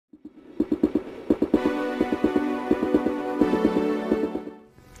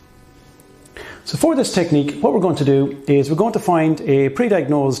So for this technique, what we're going to do is we're going to find a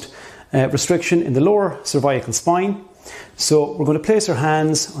pre-diagnosed restriction in the lower cervical spine. So we're going to place our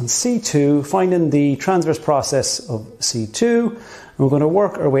hands on C2, finding the transverse process of C2, and we're going to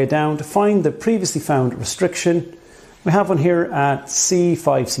work our way down to find the previously found restriction. We have one here at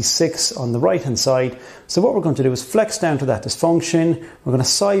C5, C6 on the right hand side. So what we're going to do is flex down to that dysfunction. We're going to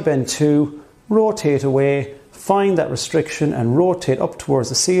side bend 2, rotate away, find that restriction and rotate up towards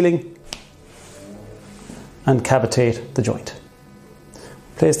the ceiling and cavitate the joint.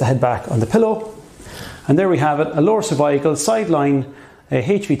 Place the head back on the pillow, and there we have it, a lower cervical sideline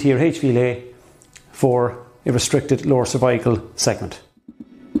HVT or HVLA for a restricted lower cervical segment.